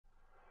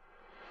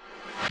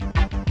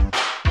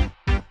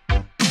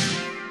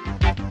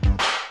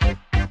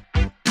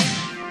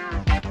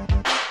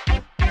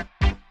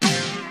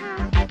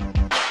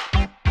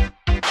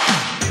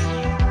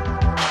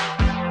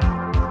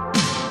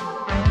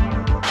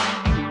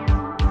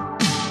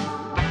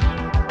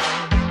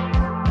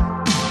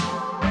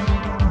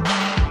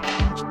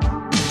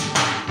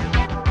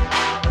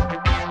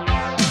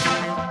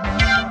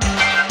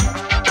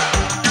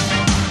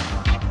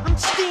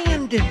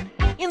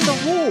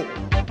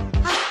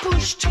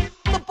pushed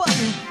the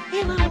button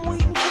and I'm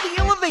waiting for the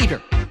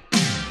elevator.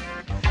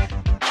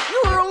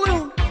 You're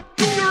alone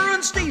and you're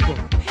unstable,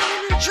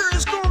 and it sure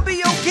is gonna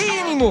be okay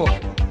anymore.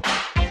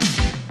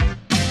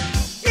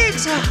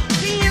 Exiled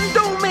in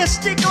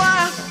domestic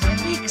life.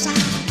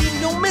 Exiled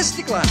in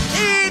domestic life.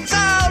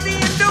 Exiled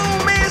in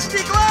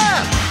domestic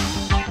life.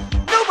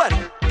 Nobody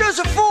does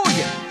it for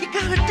you. You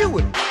gotta do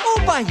it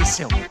all by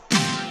yourself.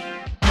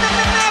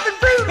 I've been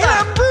brutalized. And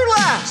I'm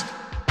brutalized.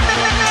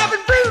 I've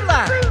been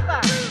brutalized.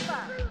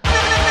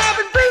 I've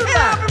been brutalized.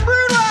 I've been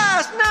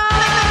brutalized. No,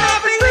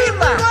 I've been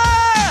brutalized.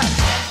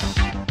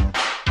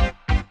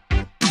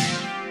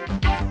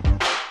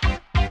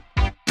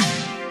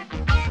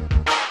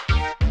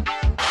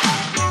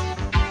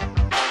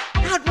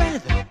 I'd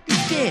rather be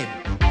dead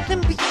than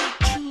be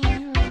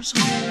 18 years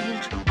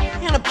old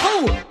and a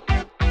poet.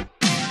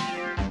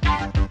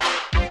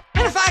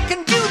 And if I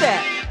can do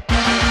that, I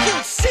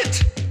can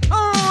sit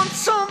on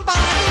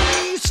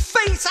somebody's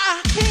face.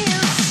 I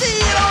can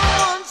sit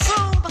on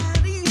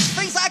somebody's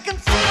face. I can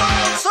sit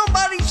on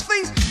somebody's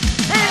face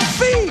and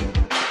feed.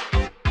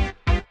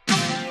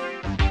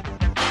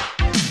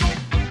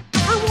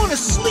 I want to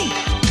sleep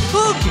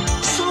hugging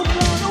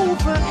someone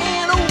over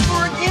and over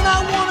again. I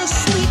want to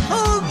sleep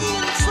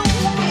hugging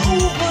someone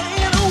over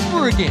and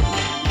over again.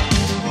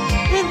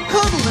 And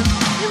cuddling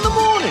in the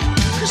morning,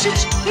 'cause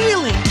it's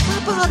healing my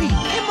body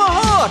and my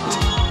heart.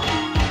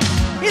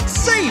 It's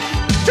safe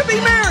to be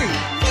married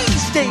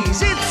these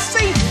days. It's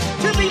safe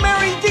to be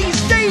married these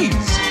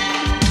days.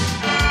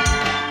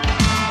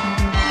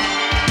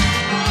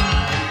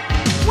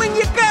 When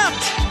you got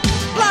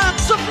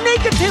lots of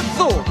negative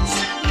thoughts,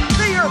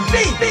 they are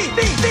big. They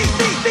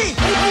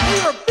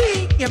are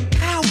big and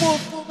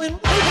powerful, and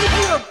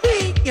they are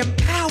big and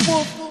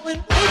powerful,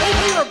 and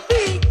they are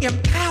big and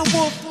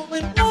powerful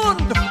and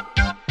wonderful.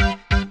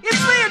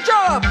 It's their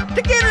job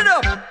to get it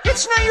up.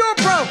 It's not your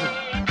problem.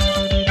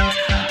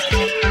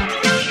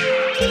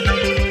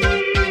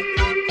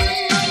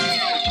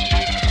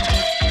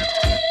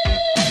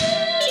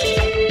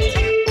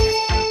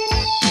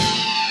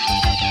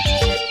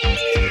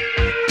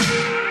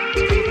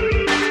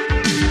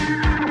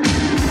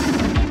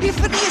 If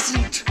it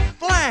isn't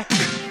black,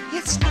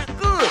 it's not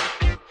good.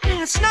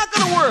 And it's not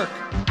gonna work.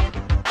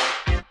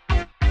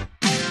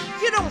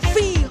 You don't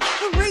feel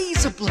a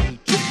razor blade.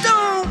 You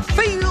don't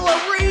feel a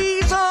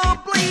razor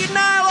blade, and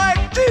I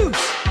like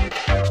juice.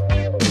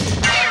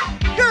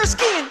 Your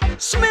skin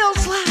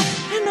smells like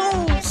an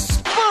old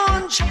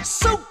sponge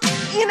soaked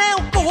in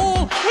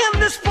alcohol,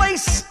 and this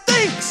place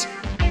stinks.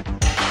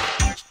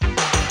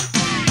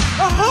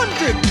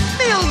 100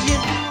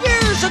 million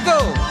years ago,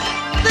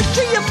 the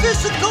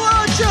geophysical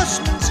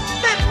adjustments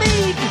that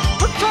made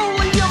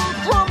petroleum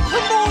from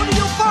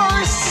primordial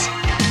forests.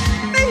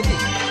 Maybe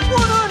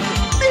 100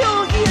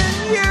 million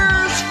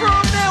years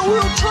from now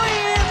we'll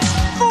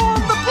transform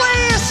the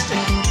plastic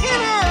in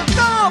our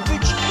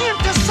garbage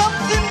into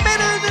something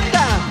better than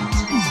diamonds.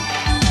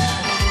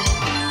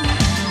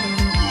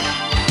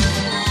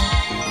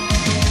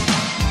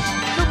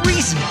 The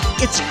reason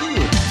it's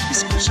good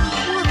is 'cause I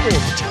work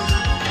all the time.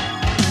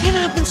 And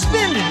I've been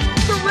spending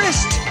the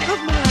rest of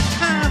my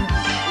time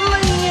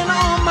laying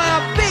on my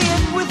bed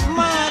with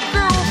my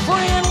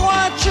girlfriend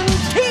watching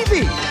TV.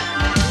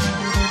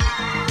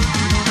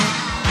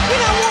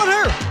 And I want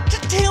her to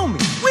tell me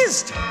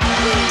wisdom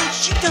when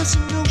she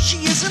doesn't know she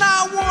is. And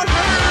I want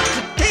her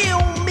to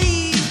tell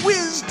me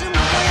wisdom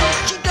when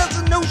she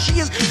doesn't know she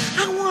is.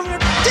 I want her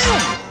to tell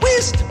me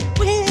wisdom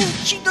when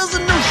she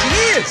doesn't know she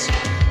is.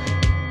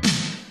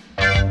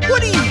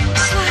 What are you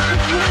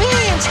slapping your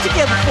hands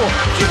together for?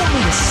 You want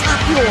me to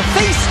slap your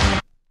face?